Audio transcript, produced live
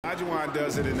Breion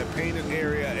does it in the painted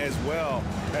area as well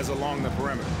as along the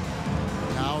perimeter.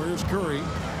 Now here's Curry.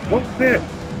 What's that?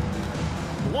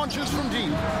 Launches from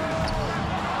deep.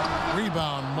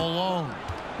 Rebound, Malone.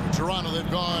 Toronto,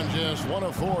 they've gone just 1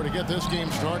 of 4 to get this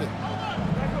game started.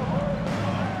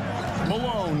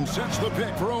 Malone sets the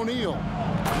pick for O'Neal.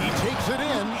 He takes it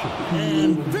in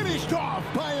and finished off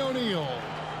by O'Neal.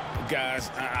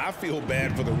 Guys, I feel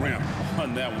bad for the rim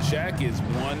on that one. Shaq is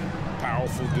one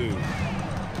powerful dude.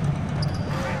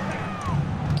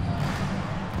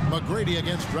 McGrady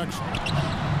against Drexel.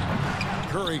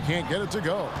 Curry can't get it to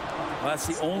go. Well, that's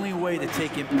the only way to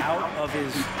take him out of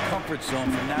his comfort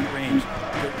zone from that range.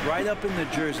 Put right up in the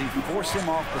jersey, force him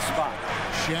off the spot.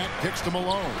 Shaq kicks to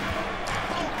Malone.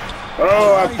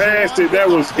 Oh, I passed it. That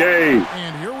was game.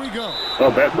 And here we go.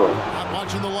 Oh, backcourt. Not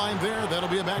watching the line there. That'll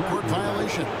be a backcourt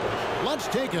violation. Let's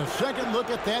take a second look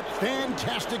at that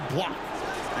fantastic block.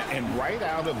 And right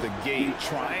out of the gate,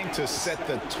 trying to set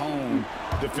the tone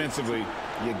defensively,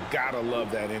 you gotta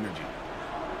love that energy.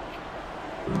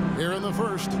 Here in the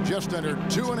first, just under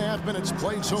 2.5 minutes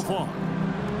played so far.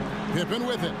 Pippen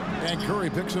with it, and Curry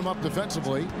picks him up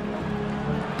defensively.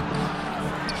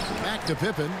 Back to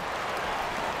Pippen.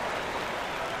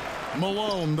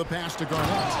 Malone, the pass to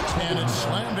Garnett, and it's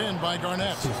slammed in by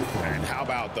Garnett. And how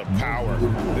about the power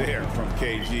there from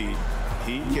KG?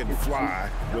 He can fly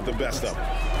with the best of them.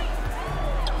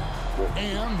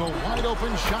 And the wide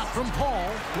open shot from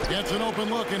Paul gets an open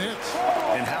look and hits.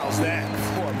 And how's that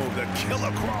for a move? The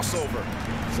killer crossover.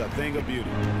 It's a thing of beauty.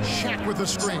 Shaq with the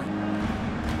screen.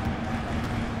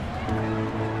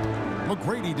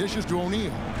 McGrady dishes to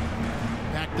O'Neal.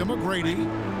 Back to McGrady.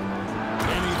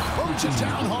 And he throws it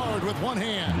down hard with one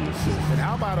hand. And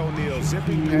how about O'Neal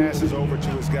zipping passes over to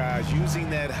his guys, using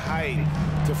that height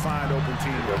to find open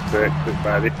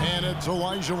teammates. And it's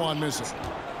Olajuwon missing.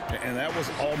 And that was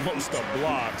almost a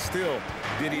block. Still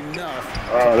did enough.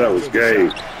 Oh, that was gay.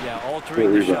 Yeah,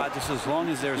 altering the shot just as long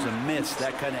as there's a miss.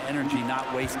 That kind of energy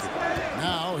not wasted.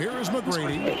 Now here is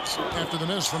McGrady after the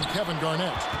miss from Kevin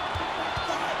Garnett.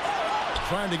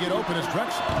 Trying to get open is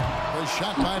Drexel. The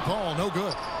shot by Paul, no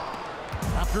good.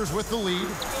 Raptors with the lead.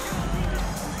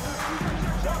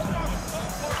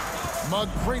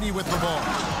 McGrady with the ball.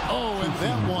 Oh, and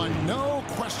that one, no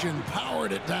question,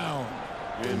 powered it down.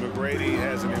 And McGrady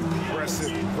has an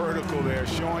impressive vertical there,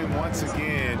 showing once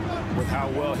again with how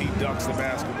well he ducks the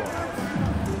basketball.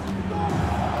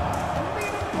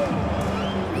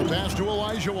 The pass to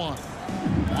Olajuwon.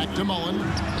 Back to Mullen.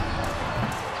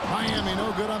 Miami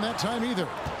no good on that time either.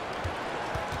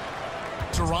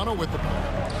 Toronto with the ball.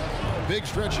 Big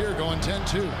stretch here going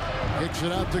 10-2. Kicks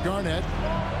it out to Garnett.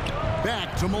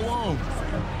 Back to Malone.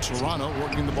 Toronto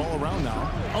working the ball around now.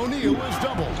 O'Neal is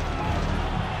doubled.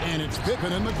 And it's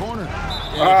Pippen in the corner.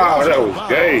 Oh, that was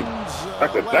gay. I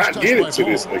could not get it to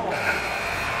this thing.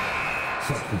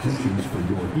 Substitutions for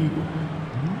your Eagles.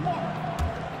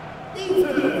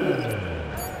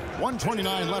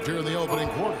 1:29 left here in the opening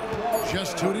quarter.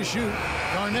 Just 2 to shoot.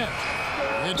 Garnett.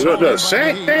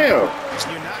 Shaq down.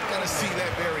 You're not going to see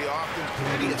that very often.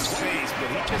 Plenty of space, but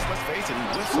he just, let's face it, he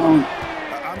whistled.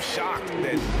 I'm shocked that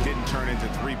it didn't turn into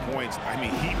 3 points. I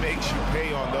mean, he makes you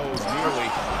pay on those nearly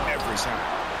every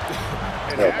time.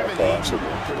 And having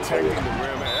protecting the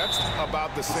rim, that's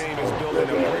about the same as building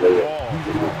a brick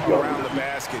wall around the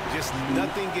basket. Just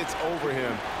nothing gets over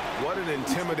him. What an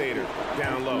intimidator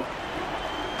down low.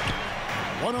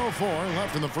 1:04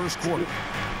 left in the first quarter.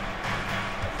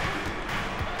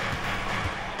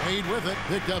 Wade with it,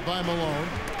 picked up by Malone.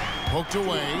 Poked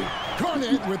away.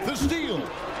 Garnett with the steal.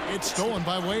 It's stolen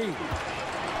by Wade.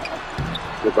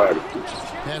 Goodbye.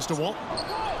 Pass to Walt.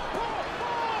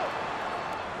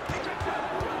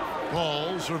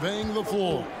 Ball surveying the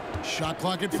floor. Shot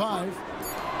clock at 5.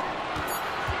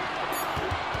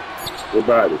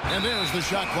 Goodbye. And there's the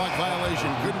shot clock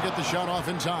violation. Couldn't get the shot off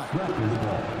in time.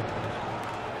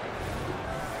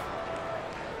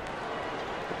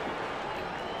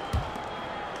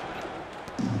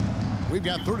 We've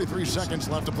got 33 seconds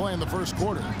left to play in the first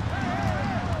quarter.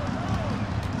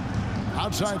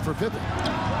 Outside for Pippen.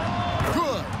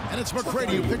 Good. And it's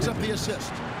McGrady who picks up the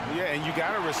assist. Yeah, and you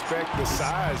got to respect the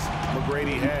size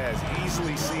McGrady has.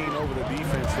 Easily seen over the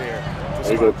defense there.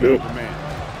 Just about the man.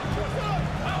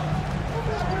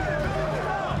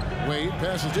 Wade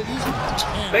passes to Eaton.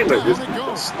 They let this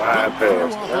slide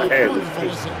past. I had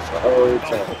this the whole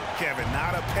time. Oh, Kevin,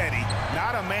 not a petty,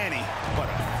 not a Manny, but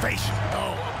a facial.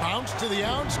 Oh, bounce to the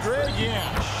outs, Greg. Yeah,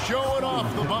 showing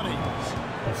off the bunny.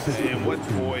 And what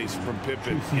poise from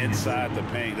Pippen inside the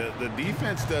paint. The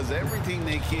defense does everything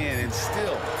they can, and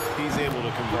still he's able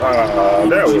to convert.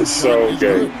 That was so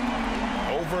gay.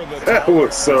 over the top. That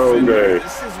was so good.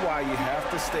 This is why you have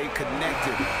to stay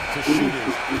connected to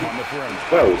shooters on the perimeter.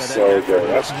 That was so good.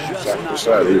 That's just the not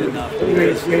shot good either. enough.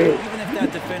 Because even if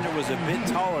that defender was a bit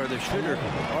taller, the shooter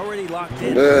already locked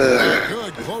in.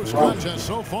 Good close contest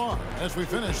so far as we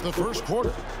finish the first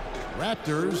quarter.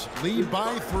 Raptors lead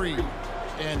by 3.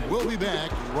 And we'll be back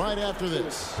right after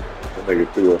this. That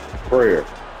nigga threw a prayer.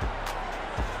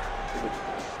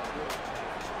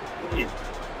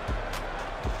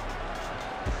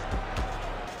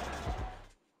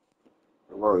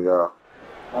 Hello, y'all.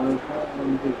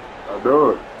 I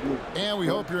do it. And we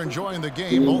hope you're enjoying the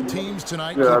game. Both teams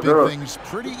tonight Yeah, keeping things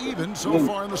pretty even so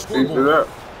far in the scoreboard.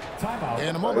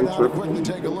 In a moment, I'll quickly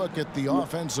take a look at the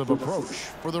offensive approach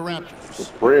for the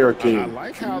Raptors. Prayer I king.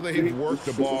 like how they've worked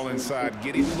the ball inside,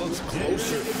 getting looks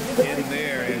closer in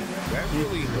there, and that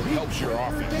really helps your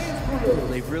offense.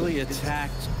 They've really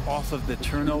attacked off of the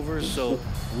turnovers, so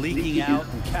leaking out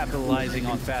and capitalizing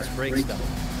on fast break stuff.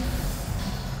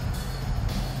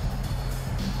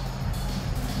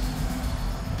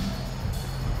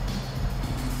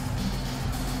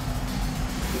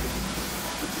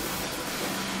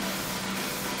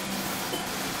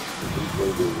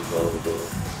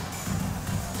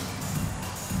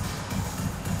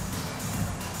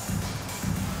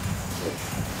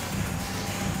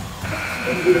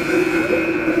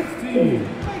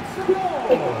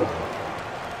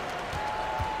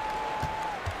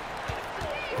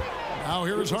 Now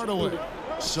here's Hardaway.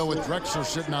 So with Drexler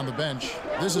sitting on the bench,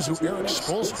 this is who Eric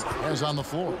Spoelstra has on the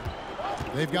floor.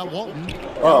 They've got Walton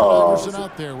and Iverson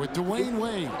out there with Dwayne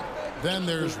Wade. Then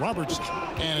there's Robertson,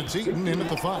 and it's Eaton in at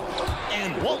the 5.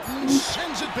 And Walton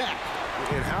sends it back.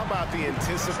 And how about the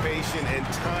anticipation and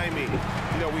timing?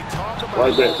 You know, we talk about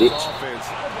Like that, Wolves' bitch. offense.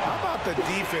 How about the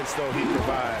defense, though, he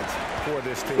provides for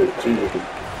this team?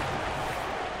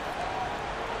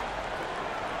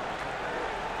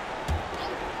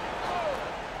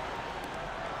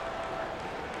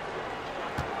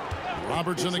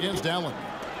 Robertson against Allen.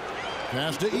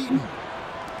 Pass to Eaton.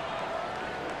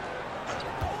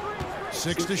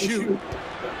 6 to shoot.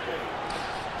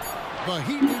 The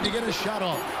Heat need to get a shot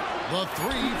off. The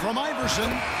 3 from Iverson.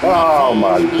 Oh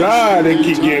my God, they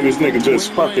keep getting this nigga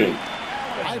just fucking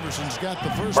Iverson's got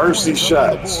the first mercy points up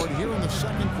on the shots. board here in the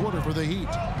second quarter for the Heat.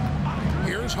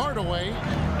 Here's Hardaway,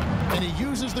 and he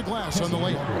uses the glass on the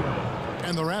layup.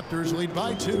 And the Raptors lead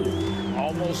by 2.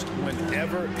 Almost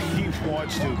whenever he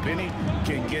wants to. Benny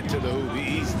can get to the hoop.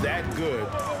 He's that good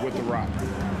with the rock.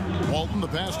 Walton, the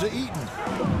pass to Eaton.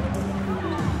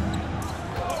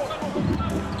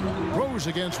 Rose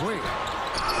against Wade.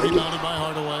 Rebounded by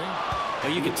Hardaway.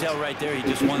 Well, you can tell right there he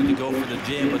just wanted to go for the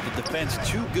jam, but the defense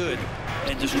too good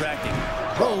and distracting.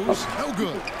 Rose, no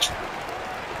good.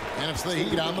 And it's the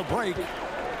Heat on the break.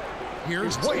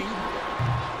 Here's Wade.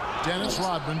 Dennis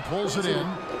Rodman pulls it in.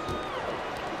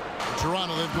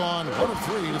 Toronto, they've gone 1 of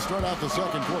 3 to start out the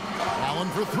second quarter. Allen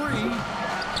for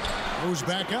 3. Goes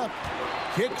back up.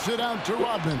 Kicks it out to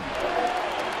Rodman.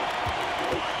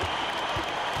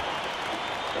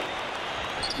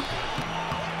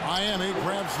 Miami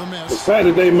grabs the miss. The fact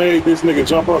that they made this nigga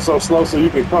jump up so slow so you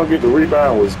can come get the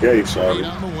rebound was gay, Wade Charlie.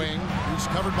 on the wing. He's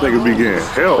covered by Nigga be Rose. getting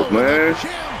help, man.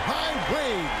 Jam by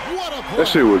Wade. What a play. That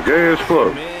shit was gay as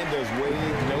fuck. Man, does Wade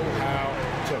know how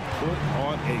to put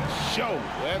on a show.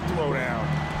 That throwdown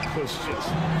was just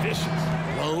vicious.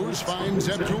 Rose finds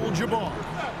Abdul-Jabbar.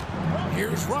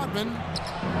 Here's Rodman.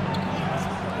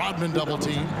 Rodman double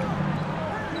team.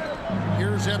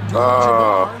 Here's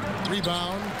Abdul-Jabbar.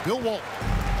 Rebound. Bill Walton.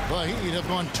 The Heat have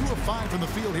gone 2 of 5 from the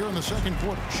field here in the second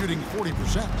quarter, shooting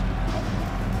 40%.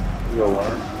 You'll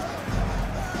learn.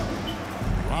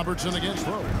 Robertson against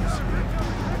Rose.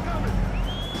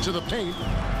 To the paint.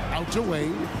 Out to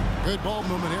Wade. Good ball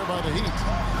movement here by the Heat.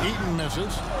 Eaton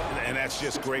misses. And that's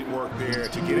just great work there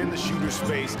to get in the shooter's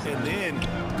face and then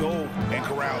go and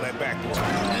corral that backboard.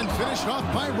 And finished off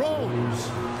by Rose.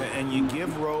 And you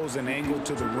give Rose an angle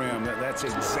to the rim. That's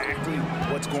exactly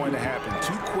what's going to happen.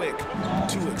 Too quick,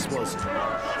 too explosive.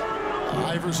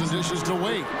 Iverson dishes to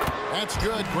Wade. That's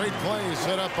good. Great play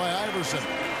set up by Iverson.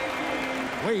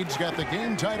 Wade's got the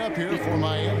game tied up here for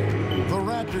Miami. The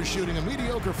Raptors shooting a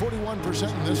mediocre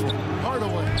 41% in this one.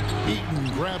 Hardaway.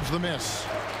 Eaton grabs the miss.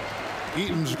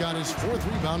 Eaton's got his 4th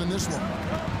rebound in this one.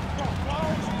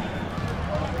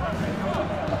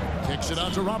 Kicks it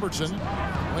out to Robertson.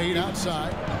 Wade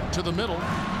outside to the middle.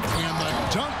 And the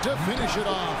dunk to finish it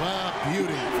off. A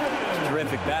beauty.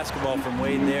 Terrific basketball from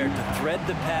Wade there to thread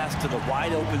the pass to the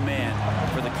wide open man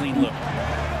for the clean look.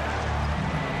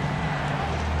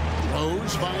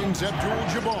 Rose finds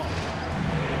Abdul-Jabbar.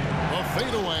 A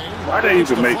fadeaway. Why they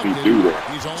even make me do that?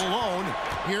 He's all alone.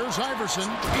 Here's Iverson,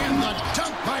 and the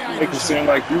dunk by Iverson. Make it seem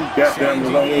like you goddamn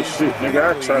was on your shit,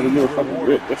 nigga. I tried to do a couple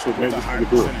good. That should make this nigga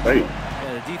do it fake.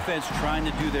 Yeah, the defense trying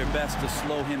to do their best to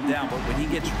slow him down, but when he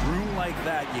gets room like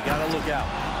that, you got to look out.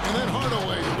 And then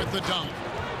Hardaway with the dunk.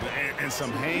 And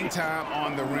some hang time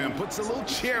on the rim. Puts a little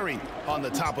cherry on the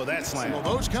top of that slam. Well,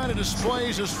 those kind of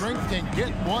displays of strength can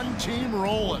get one team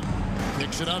rolling.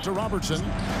 Kicks it out to Robertson.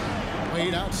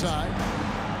 Wade outside.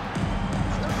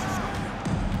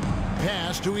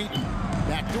 Pass to Eaton.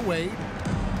 Back to Wade.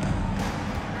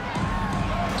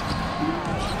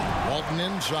 Walton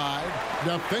inside.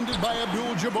 Defended by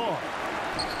Abdul-Jabbar.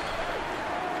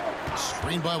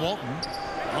 Screened by Walton.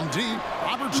 From deep,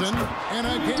 Robertson, and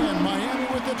again, Miami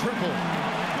with the triple.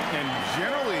 And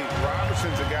generally,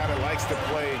 Robertson's a guy that likes to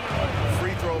play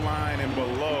free throw line and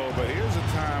below, but here's a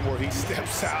time where he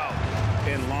steps out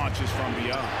and launches from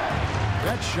beyond.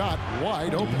 That shot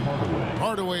wide open.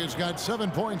 Hardaway has got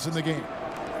 7 points in the game.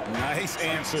 Nice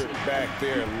answer back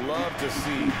there. Love to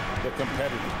see the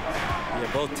competitive. Yeah,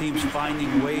 both teams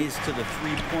finding ways to the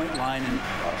three-point line and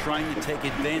trying to take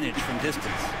advantage from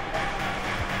distance.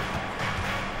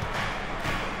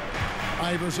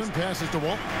 Iverson passes to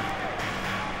Walton.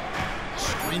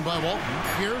 Screen by Walton.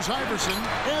 Here's Iverson.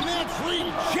 And that's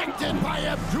rejected by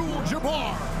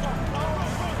Abdul-Jabbar.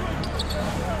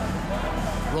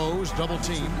 Rose double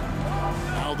team.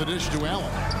 Now the dish to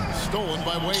Allen. Stolen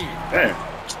by Wade.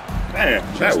 Damn,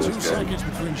 that was Just 2 good. seconds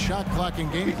between shot clock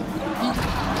and game.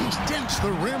 He dents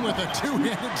the rim with a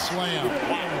two-handed slam.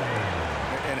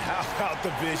 And how about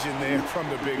the vision there from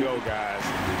the Big O guys?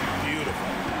 Beautiful.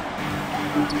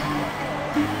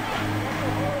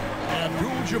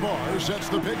 Abdul-Jabbar sets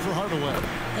the pick for Hardaway.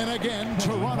 And again,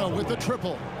 Toronto with the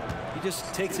triple. He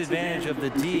just takes advantage of the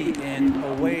D in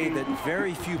a way that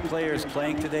very few players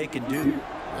playing today can do.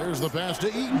 There's the pass to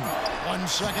Eaton. 1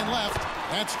 second left.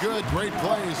 That's good. Great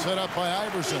play set up by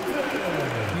Iverson.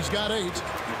 He's got 8.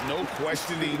 No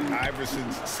questioning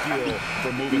Iverson's skill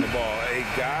for moving the ball. A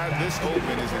guy this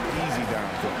open is an easy down.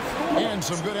 And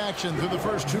some good action through the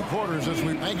first 2 quarters as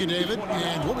we thank you, David.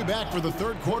 And we'll be back for the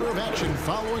 3rd quarter of action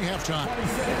following halftime.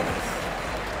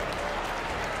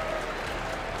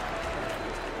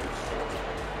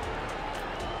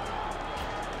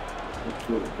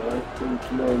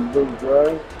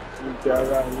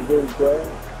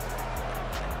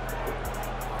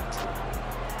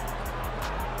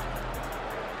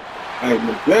 Hey,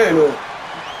 Breion.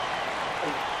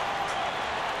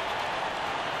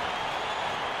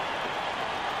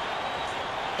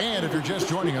 And if you're just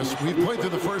joining us, we've played through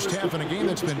the first half in a game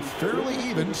that's been fairly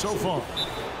even so far.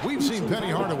 We've seen Penny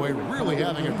Hardaway really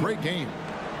having a great game.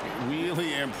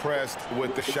 Really impressed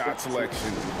with the shot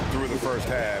selection through the first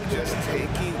half. Just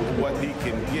taking what he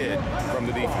can get from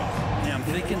the defense. Yeah, I'm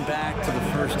thinking back to the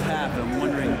first half. I'm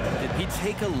wondering, did he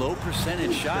take a low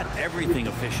percentage shot? Everything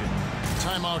efficient.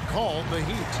 Timeout called the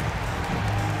Heat.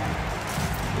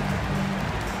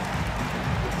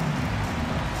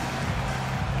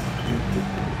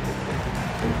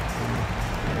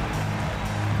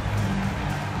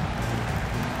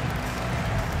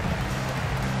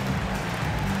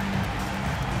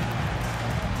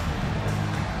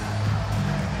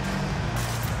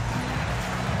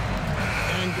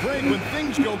 Greg, when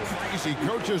things go crazy,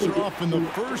 coaches are often the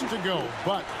first to go.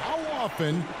 But how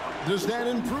often does that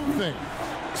improve things?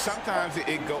 Sometimes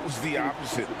it goes the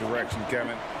opposite direction,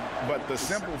 Kevin. But the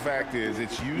simple fact is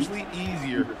it's usually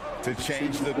easier to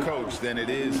change the coach than it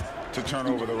is to turn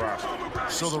over the roster.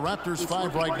 So the Raptors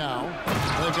 5 right now.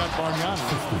 They've got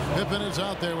Breion. Pippen is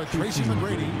out there with Tracy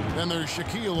McGrady. Then there's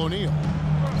Shaquille O'Neal.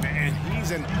 And he's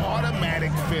an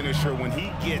automatic finisher when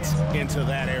he gets into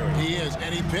that area. He is,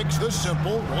 and he picks the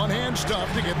simple one-hand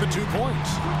stuff to get the 2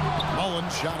 points.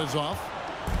 Mullen's shot is off.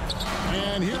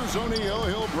 And here's O'Neal.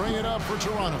 He'll bring it up for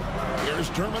Toronto. Here's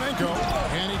Dermanenko,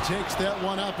 and he takes that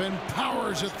one up and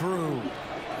powers it through.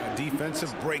 A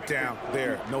defensive breakdown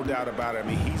there, no doubt about it. I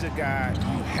mean, he's a guy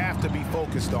you have to be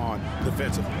focused on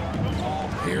defensively.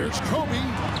 Here's Kobe,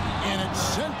 and it's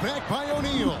sent back by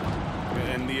O'Neal.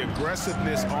 And the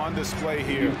aggressiveness on display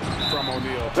here from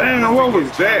O'Neal. Damn, what was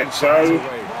that, Charlie?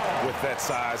 With that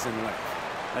size and length.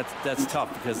 That's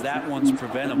tough because that one's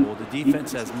preventable. The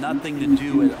defense has nothing to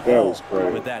do at all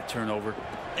with that turnover.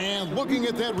 And looking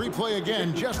at that replay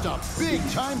again, just a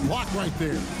big-time block right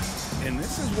there. And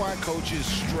this is why coaches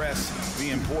stress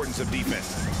the importance of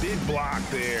defense. Big block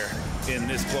there in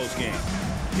this close game.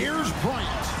 Here's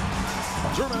Bryant.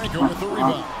 Dermanenko with the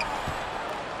rebound.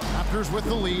 Raptors with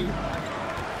the lead.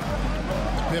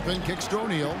 Pippen kicks to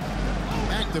O'Neal.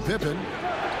 Back to Pippen.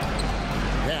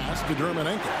 Pass to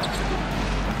Dermanenko.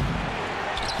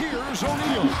 Here's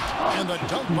O'Neal. And the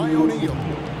dunk by O'Neal.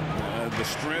 The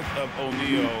strength of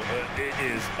O'Neal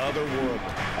is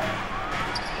otherworldly.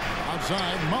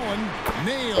 Outside, Mullen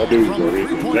nailed from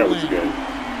three-point land.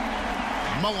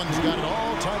 Mullen's got it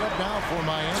all tied up now for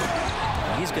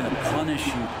Miami. He's going to punish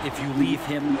you if you leave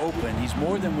him open. He's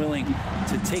more than willing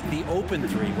to take the open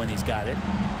three when he's got it.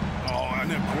 Oh,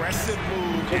 an aggressive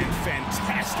move and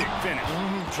fantastic finish.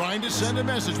 Trying to send a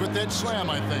message with that slam,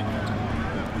 I think.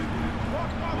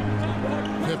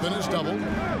 Pippen is doubled.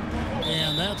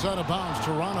 And that's out of bounds.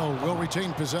 Toronto will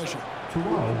retain possession.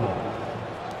 Toronto.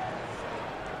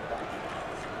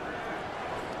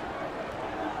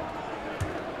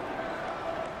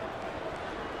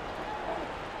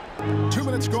 2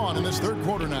 minutes gone in this third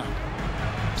quarter now.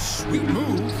 Sweet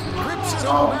move. Rips it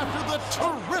home after the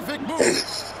terrific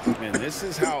move. And this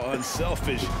is how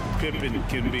unselfish Pippen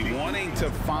can be, wanting to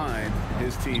find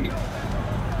his team.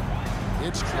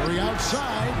 It's Curry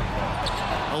outside.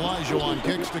 Olajuwon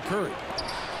kicks to Curry.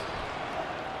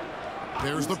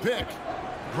 There's the pick.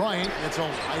 Bryant gets a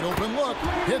wide open look.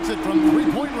 Hits it from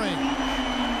three-point range.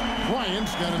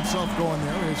 Bryant's got himself going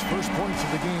there. His first points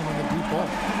of the game on the deep ball.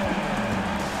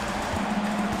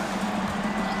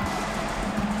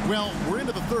 Well, we're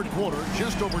into the third quarter.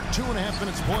 Just over 2.5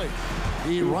 minutes played.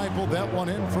 He rifled that one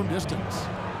in from distance.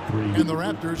 And the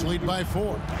Raptors lead by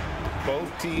 4.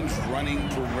 Both teams running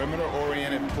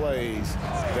perimeter-oriented plays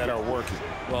that are working.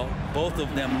 Well, both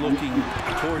of them looking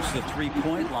towards the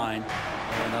three-point line,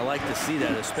 and I like to see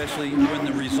that, especially when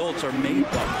the results are made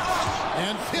buckets.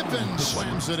 And Pippen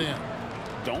slams it in.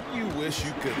 Don't you wish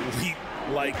you could leap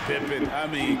like Pippen? I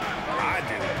mean, I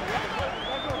do.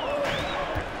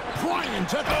 Bryant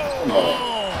to And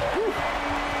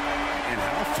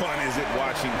how fun is it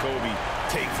watching Kobe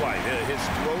take flight? His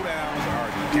throwdowns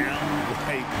are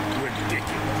downright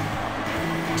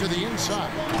ridiculous. To the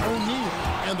inside, O'Neal,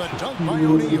 and the dunk by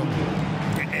O'Neal.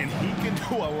 And he can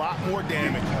do a lot more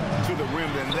damage to the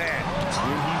rim than that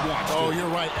when he wants to. Oh, you're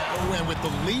right. And with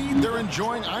the lead they're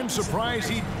enjoying, I'm surprised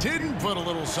he didn't put a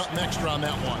little something extra on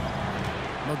that one.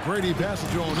 McGrady passes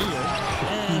to O'Neal,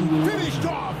 and finished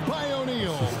off by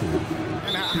O'Neal.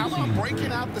 And how about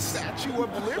breaking out the Statue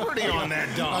of Liberty on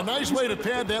that dunk? A nice way to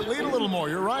pad that lead a little more.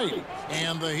 You're right.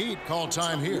 And the Heat call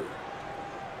time here.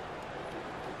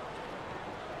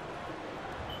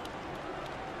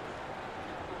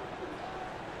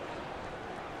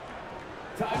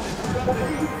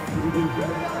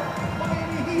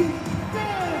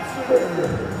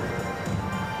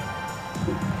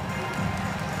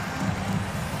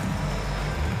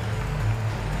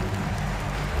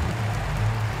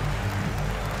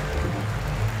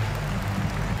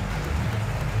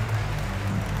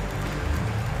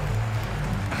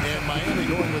 And Miami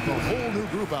going with a whole new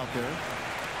group out there.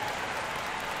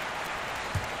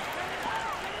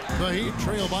 The Heat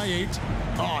trail by 8.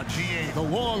 Oh, GA, the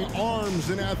long arms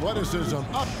and athleticism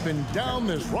up and down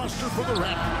this roster for the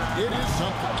Raptors. It is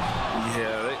something.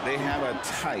 Yeah, they have a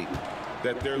type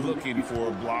that they're looking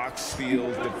for. Blocks,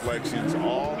 steals, deflections,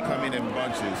 all coming in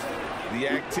bunches. The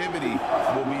activity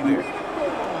will be there.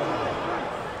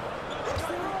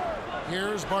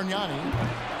 Here's Bargnani.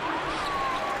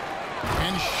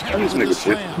 And Shaq This with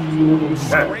the nigga slam.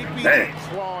 Scraping and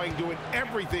clawing, doing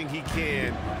everything he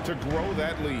can to grow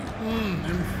that lead.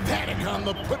 Emphatic on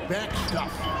the putback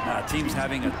stuff. Team's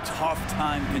having a tough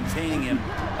time containing him,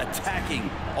 attacking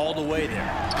all the way there.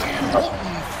 And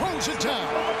Walton throws it down.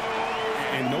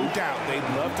 And no doubt they'd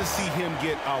love to see him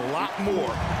get a lot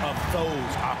more of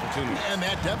those opportunities. And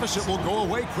that deficit will go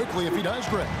away quickly if he does,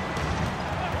 Greg.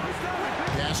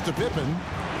 Pass to Pippen.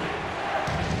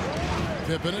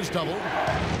 Pippen is doubled.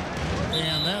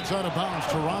 And that's out of bounds.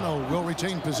 Toronto will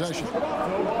retain possession.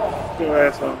 Go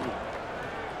ass on me.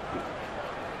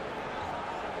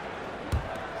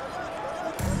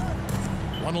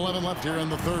 .111 left here in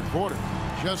the third quarter.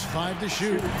 Just 5 to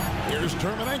shoot. Here's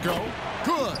Terminenko.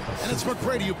 Good. And it's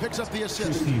McGrady who picks up the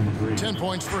assist. 10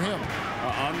 points for him.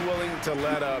 Unwilling to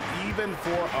let up even for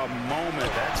a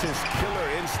moment. That's his killer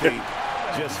instinct.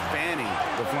 Just fanning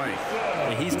the flank.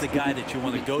 He's the guy that you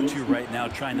want to go to right now,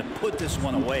 trying to put this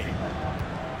one away.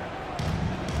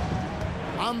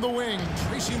 On the wing,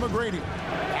 Tracy McGrady.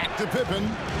 Back to Pippen.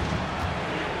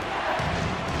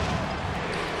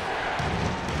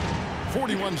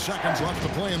 41 seconds left to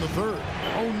play in the third.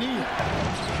 O'Neal.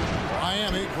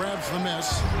 Miami grabs the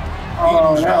miss.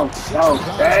 Oh, no.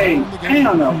 Hey,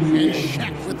 hell no. And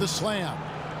Shaq with the slam.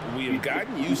 We have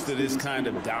gotten used to this kind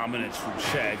of dominance from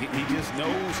Shaq. He just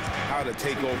knows how to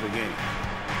take over games.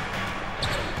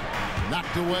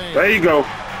 Knocked away. There you go.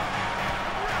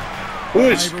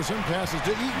 Push. Iverson passes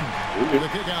to Eaton. The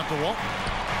kick out to Walton.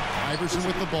 Iverson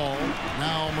with the ball.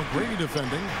 Now McGrady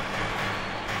defending.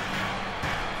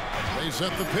 They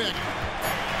set the pick.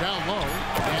 Down low.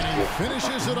 And he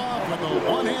finishes it off with a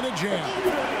one-handed jam.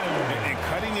 And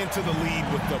cutting into the lead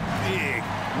with the big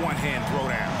one-hand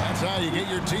throwdown. That's how you get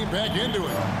your team back into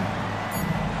it.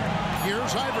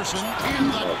 Here's Iverson. And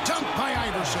the dunk by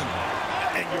Iverson.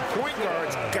 And your point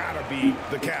guard's got to be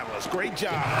the catalyst. Great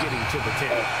job getting to the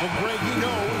tip. Well, Greg, he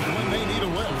knows when they need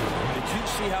a lift. Did you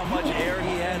see how much air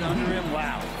he had under him?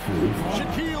 Wow.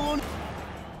 Shaquille.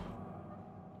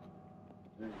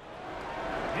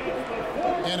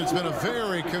 And it's been a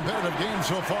very competitive game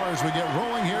so far as we get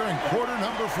rolling here in quarter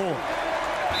number 4.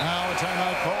 Now a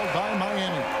timeout called by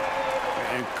Miami.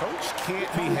 And Coach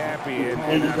can't be happy, and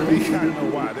they got to know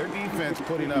why. Their defense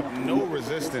putting up no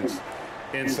resistance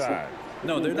inside.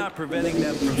 No, they're not preventing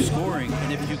them from scoring.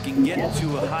 And if you can get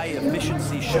to a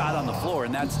high-efficiency shot on the floor,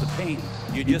 and that's the paint,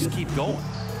 you just keep going.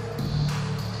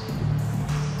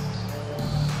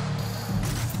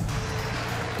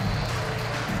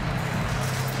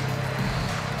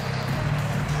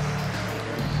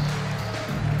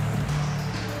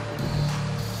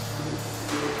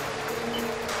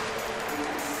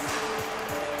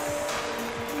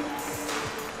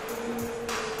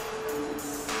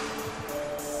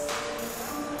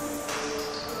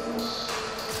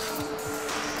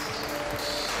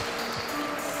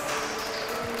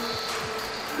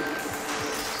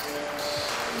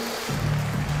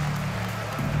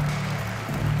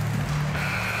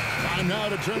 Now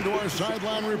to turn to our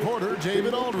sideline reporter,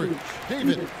 David Aldridge.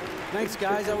 David. Thanks,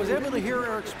 guys. I was able to hear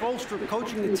Eric Spoelstra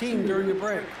coaching the team during the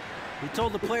break. He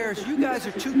told the players, you guys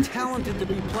are too talented to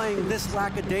be playing this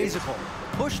lackadaisical.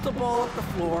 Push the ball up the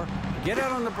floor, get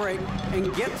out on the break,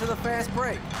 and get to the fast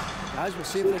break. Guys, we'll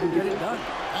see if they can get it done.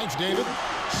 Thanks, David.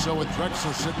 So with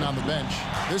Drexler sitting on the bench,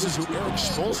 this is who Eric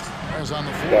Spoelstra has on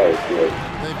the floor.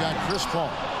 They've got Chris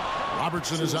Paul.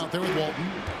 Robertson is out there with Walton.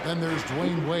 Then there's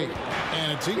Dwayne Wade.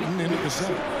 And it's Eaton into the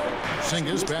center.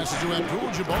 Porzingis passes to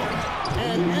Abdul-Jabbar.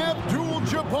 And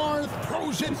Abdul-Jabbar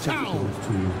throws it down.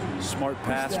 Smart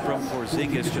pass from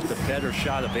Porzingis, just a better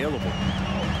shot available.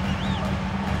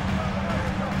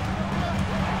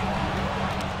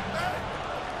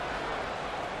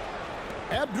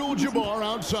 Abdul-Jabbar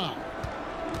outside.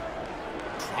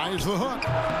 Tries the hook.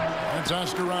 That's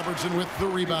Oscar Robertson with the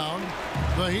rebound.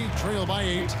 The Heat trail by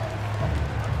 8.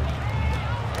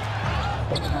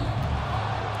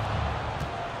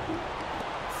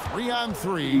 Three on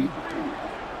 3.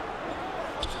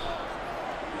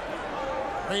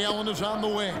 Ray Allen is on the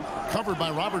wing. Covered by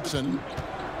Robertson.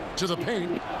 To the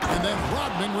paint. And then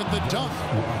Rodman with the dunk.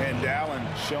 And Allen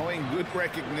showing good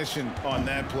recognition on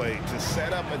that play to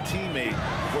set up a teammate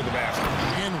for the basket.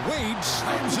 And Wade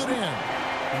slams it in.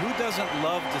 Who doesn't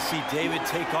love to see David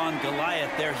take on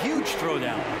Goliath? Their huge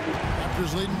throwdown.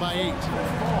 Raptors leading by 8.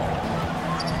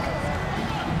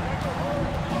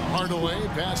 Hardaway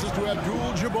passes to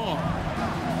Abdul-Jabbar.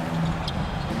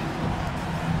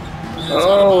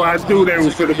 Oh, I knew they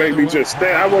was going to make me just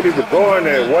stand. I wasn't even going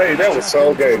that way. That was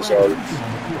so gay, Charlie.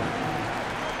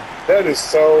 That is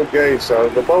so gay, Charlie.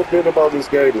 The most thing about this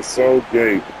game is so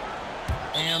gay.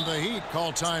 And the Heat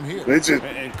call time here.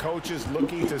 And coaches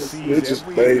looking to seize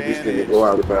every advantage, go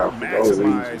out of bounds,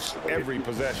 maximize every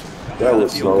possession. That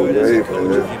was so gay, If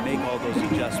you make all those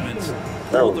adjustments,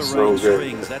 pull the right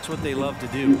strings. That's what they love to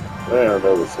do. Man,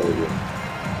 that was so good.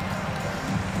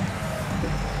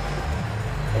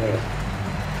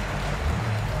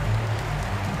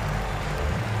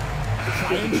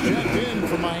 James checked in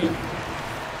for Miami.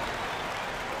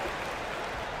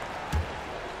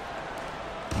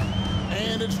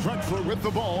 And it's Drexler with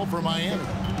the ball for Miami.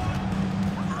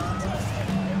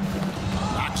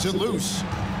 Knocks it loose.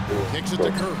 Kicks it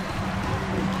to Curry.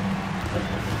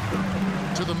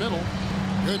 To the middle.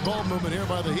 Good ball movement here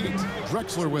by the Heat.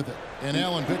 Drexler with it. And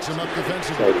Allen picks him up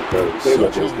defensively.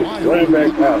 Such a wide open.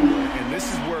 And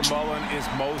this is where Mullen is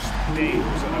most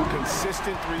dangerous. A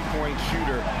consistent three-point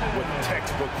shooter with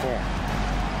textbook form.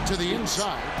 To the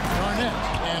inside. Garnett.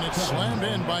 And it's slammed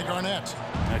in by Garnett.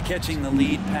 Catching the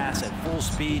lead pass at full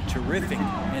speed. Terrific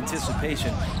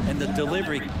anticipation. And the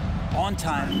delivery on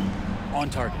time, on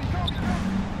target.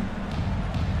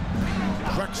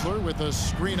 Drexler with a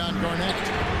screen on Garnett.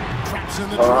 Traps in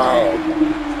the tray.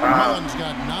 Mullen's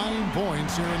got 9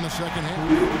 points here in the second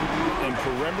half. And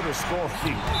perimeter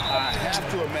scoring, I have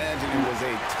to imagine it was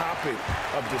a topic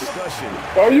of discussion.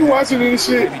 Oh, you watching this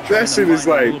shit? That shit is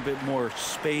like a little bit more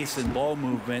space and ball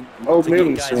movement. Oh,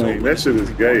 middle swing. That shit is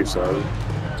gay, son.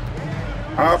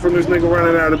 How from this nigga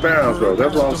running out of bounds, bro?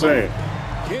 That's what I'm saying.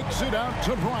 Kicks it out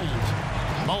to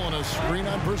Bryant. Mullen a screen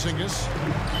on Porzingis.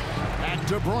 Back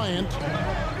to Bryant.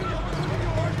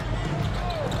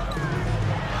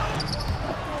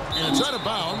 And it's out of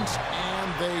bounds,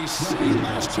 and they say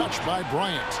last touch by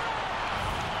Bryant.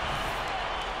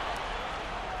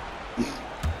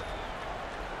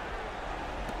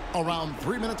 Around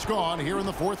 3 minutes gone here in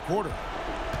the fourth quarter.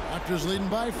 Raptors leading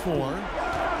by 4.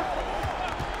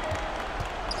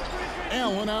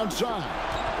 Allen outside.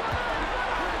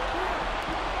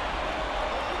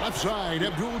 Left side,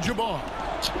 Abdul-Jabbar.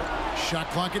 Shot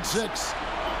clock at 6.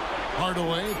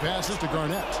 Hardaway passes to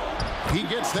Garnett. He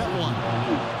gets that one.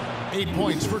 8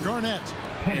 points for Garnett.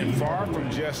 And far from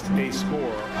just a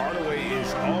scorer, Hardaway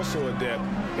is also adept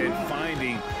in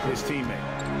finding his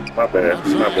teammate. My bad.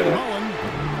 Outside My bad. Mullen.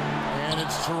 And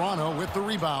it's Toronto with the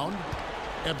rebound.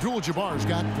 Abdul-Jabbar's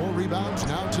got 4 rebounds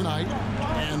now tonight.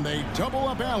 And they double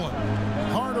up Allen.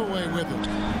 Hardaway with it.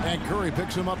 And Curry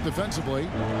picks him up defensively.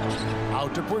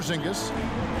 Out to Porzingis.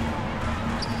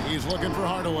 He's looking for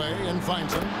Hardaway and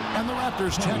finds him. And the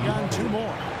Raptors tack on 2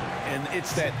 more. And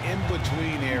it's that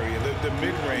in-between area, the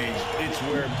mid-range. It's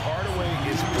where Hardaway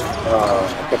is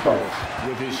probably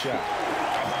with his shot.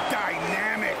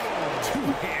 Dynamic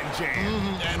two-hand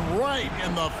jam. And right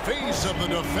in the face of the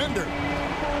defender.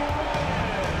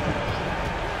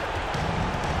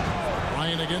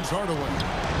 Bryant against Hardaway.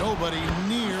 Nobody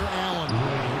near Allen.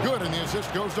 Good, and the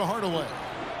assist goes to Hardaway.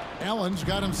 Allen's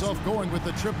got himself going with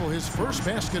the triple, his first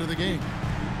basket of the game.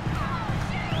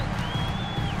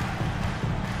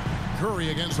 Curry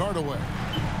against Hardaway.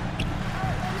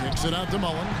 Kicks it out to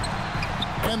Mullen.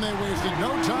 And they wasted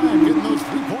no time getting those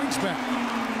 3 points back.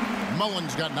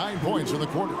 Mullen's got 9 points in the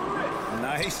quarter.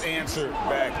 Nice answer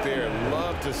back there.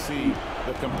 Love to see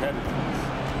the competitiveness.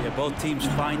 Yeah, both teams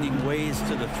finding ways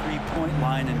to the three-point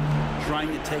line and trying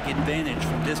to take advantage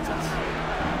from distance.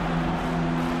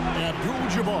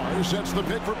 Abdul-Jabbar sets the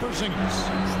pick for Porzingis.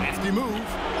 Crafty move.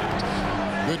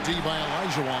 Good D by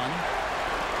Olajuwon.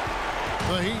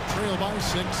 The Heat trail by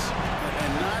 6.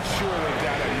 And not sure they've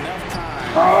got enough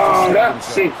time. Oh,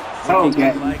 that's it. Okay.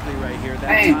 Unlikely right here.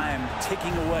 That time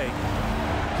ticking away.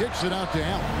 Kicks it out to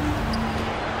Allen.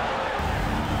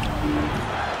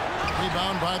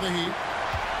 Rebound by the Heat.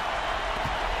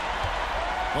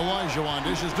 Olajuwon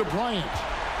dishes to Bryant.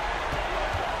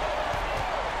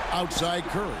 Outside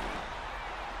Curry.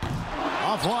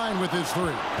 Offline with his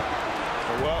 3.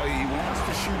 Well, he wants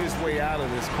to shoot his way out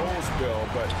of this cold spell,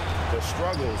 but the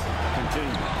struggles continue.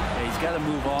 Yeah, he's got to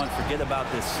move on, forget about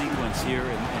this sequence here,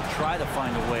 and try to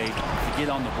find a way to get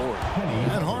on the board.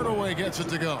 And Hardaway gets it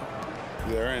to go.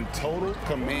 They're in total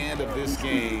command of this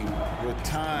game with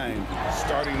time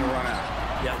starting to run out.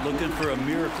 Yeah, looking for a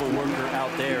miracle worker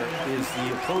out there is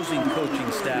the opposing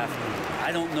coaching staff.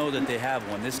 I don't know that they have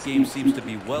one. This game seems to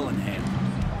be well in hand.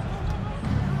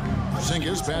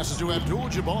 Porzingis passes to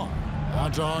Abdul-Jabbar.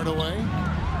 Out to Hardaway.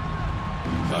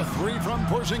 A 3 from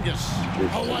Porzingis.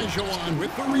 Olajuwon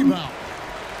with the rebound.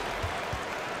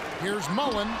 Here's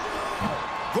Mullen.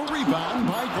 The rebound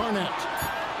by Garnett.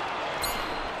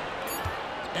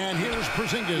 And here's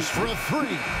Porzingis for a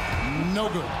 3. No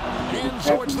good. And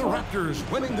so it's the Raptors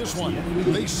winning this one.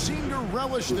 They seem to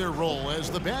relish their role as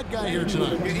the bad guy here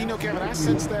tonight. You know, Kevin, I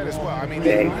sense that as well. I mean,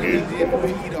 they did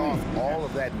feed off all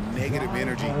of that negative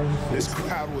energy this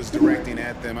crowd was directing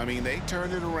at them. I mean, they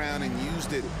turned it around and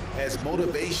used it as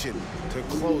motivation to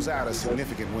close out a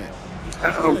significant win.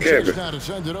 Okay. Now to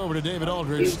send it over to David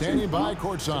Aldridge, standing by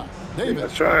courtside. David.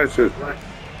 That's right.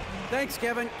 Thanks,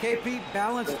 Kevin. KP,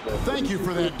 balanced. Thank you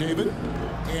for that, David.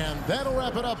 And that'll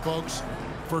wrap it up, folks.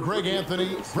 For Greg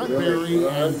Anthony, Brent Berry,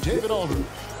 and David Aldridge,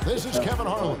 this is Kevin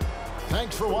Harlan.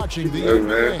 Thanks for watching the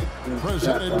NBA,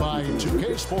 presented by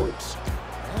 2K Sports.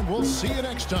 And we'll see you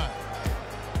next time.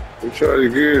 We try to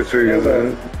get it to you,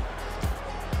 man.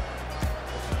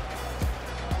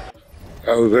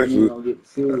 I was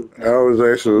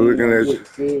actually looking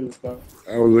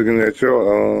at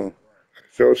your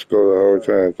score the whole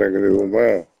time, thinking it was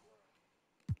mine.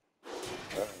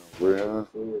 Breion.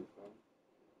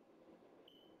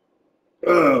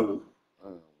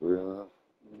 Breion.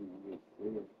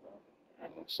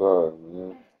 I'm sorry,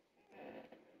 man.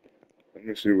 Let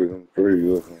me see what them 3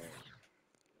 look like.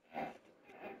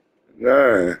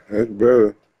 9, that's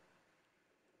better.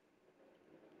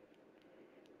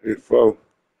 It's 4.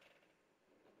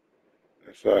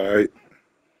 That's all right.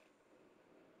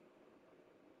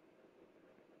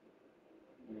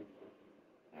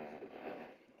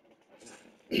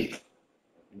 You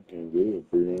can't do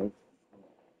it, Breion.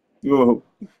 No.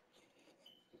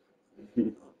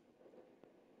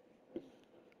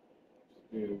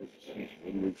 Even,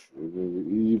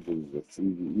 let's see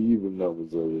the even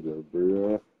numbers over there,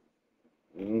 Breion.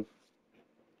 I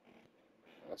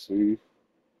see.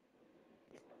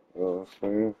 I'm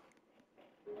saying.